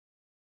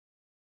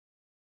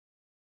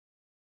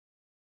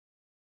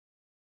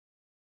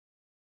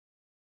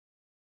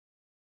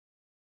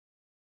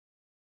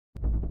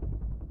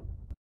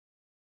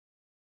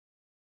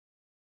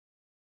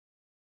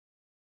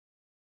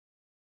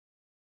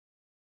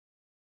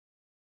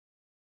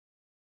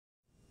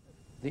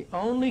The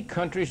only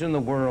countries in the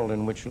world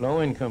in which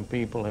low-income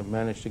people have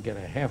managed to get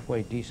a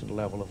halfway decent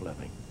level of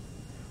living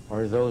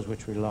are those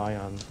which rely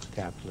on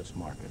capitalist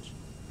markets.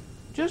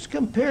 Just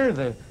compare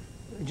the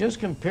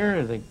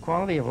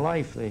quality of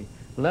life, the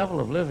level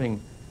of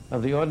living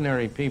of the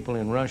ordinary people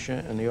in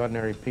Russia and the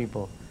ordinary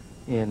people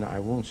in, I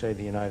won't say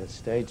the United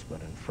States,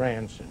 but in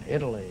France, in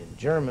Italy, in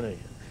Germany,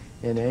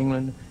 in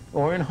England,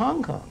 or in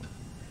Hong Kong.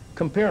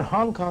 Compare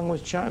Hong Kong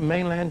with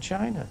mainland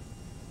China.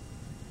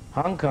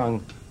 Hong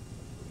Kong,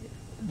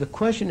 the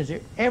question is,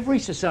 every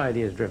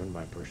society is driven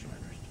by personal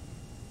interest.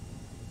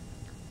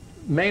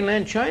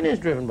 Mainland China is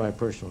driven by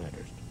personal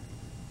interest.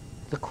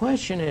 The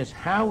question is,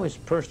 how is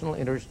personal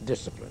interest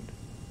disciplined?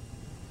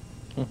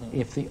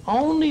 If the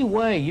only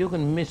way you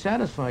can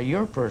satisfy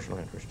your personal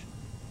interest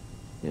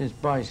is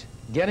by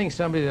getting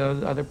somebody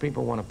that other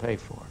people want to pay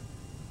for,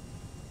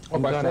 or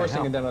by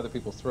forcing it down other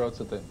people's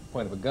throats at the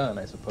point of a gun,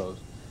 I suppose.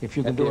 If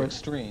you can do it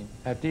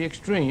at the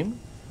extreme,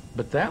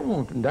 but that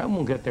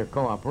won't get their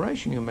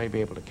cooperation. You may be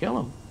able to kill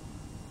them.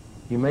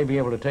 You may be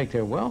able to take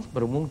their wealth,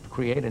 but it won't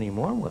create any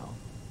more wealth.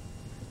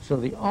 So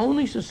the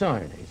only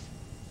societies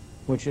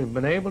which have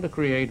been able to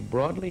create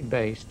broadly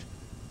based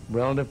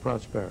relative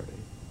prosperity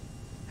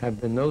have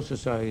been those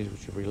societies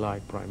which have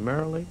relied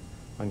primarily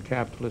on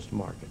capitalist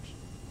markets.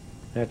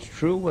 That's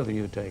true whether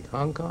you take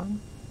Hong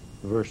Kong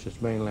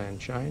versus mainland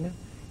China,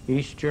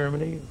 East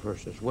Germany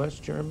versus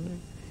West Germany,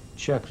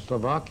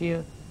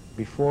 Czechoslovakia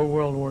before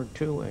World War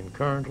II and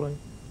currently.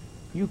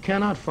 You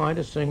cannot find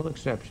a single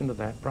exception to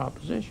that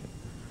proposition.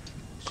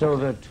 So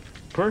that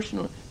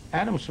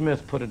Adam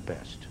Smith put it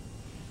best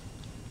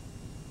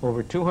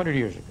over 200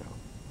 years ago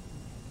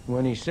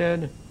when he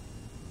said,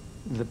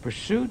 the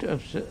pursuit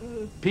of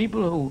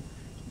people who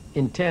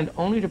intend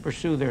only to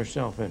pursue their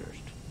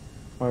self-interest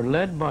are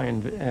led by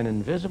an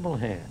invisible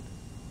hand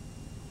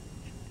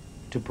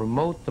to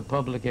promote the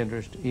public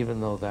interest,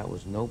 even though that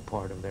was no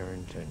part of their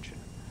intention.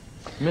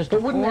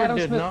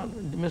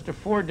 Mr.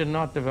 Ford did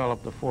not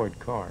develop the Ford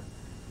car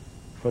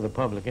for the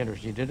public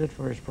interest. He did it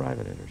for his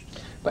private interest.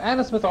 But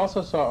Adam Smith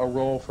also saw a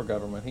role for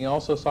government. He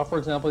also saw, for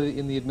example,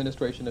 in the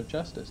administration of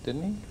justice,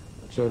 didn't he?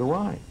 So do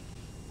I.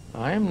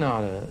 I am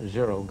not a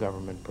zero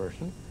government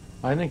person.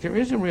 I think there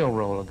is a real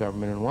role of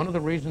government, and one of the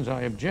reasons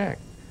I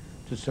object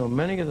to so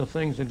many of the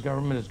things that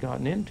government has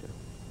gotten into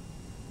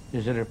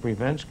is that it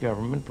prevents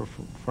government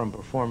from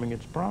performing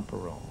its proper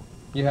role.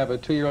 You have a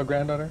 2-year-old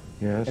granddaughter?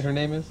 Yes. And her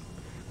name is?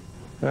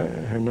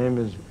 Her name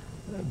is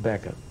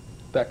Becca.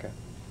 Becca.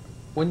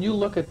 When you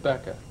look at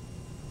Becca,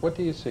 what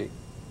do you see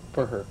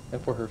for her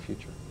and for her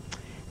future?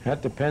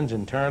 That depends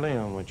entirely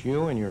on what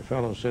you and your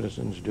fellow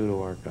citizens do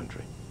to our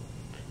country.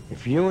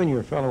 If you and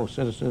your fellow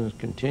citizens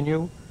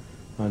continue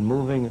on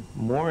moving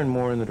more and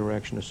more in the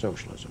direction of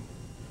socialism,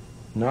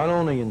 not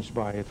only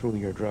through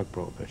your drug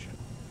prohibition,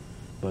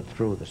 but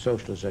through the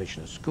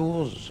socialization of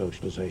schools, the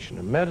socialization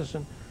of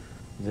medicine,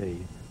 the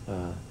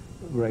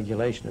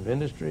regulation of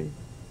industry,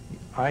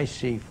 I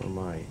see for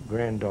my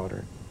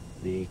granddaughter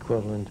the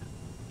equivalent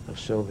of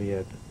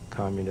Soviet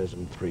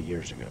communism 3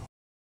 years ago.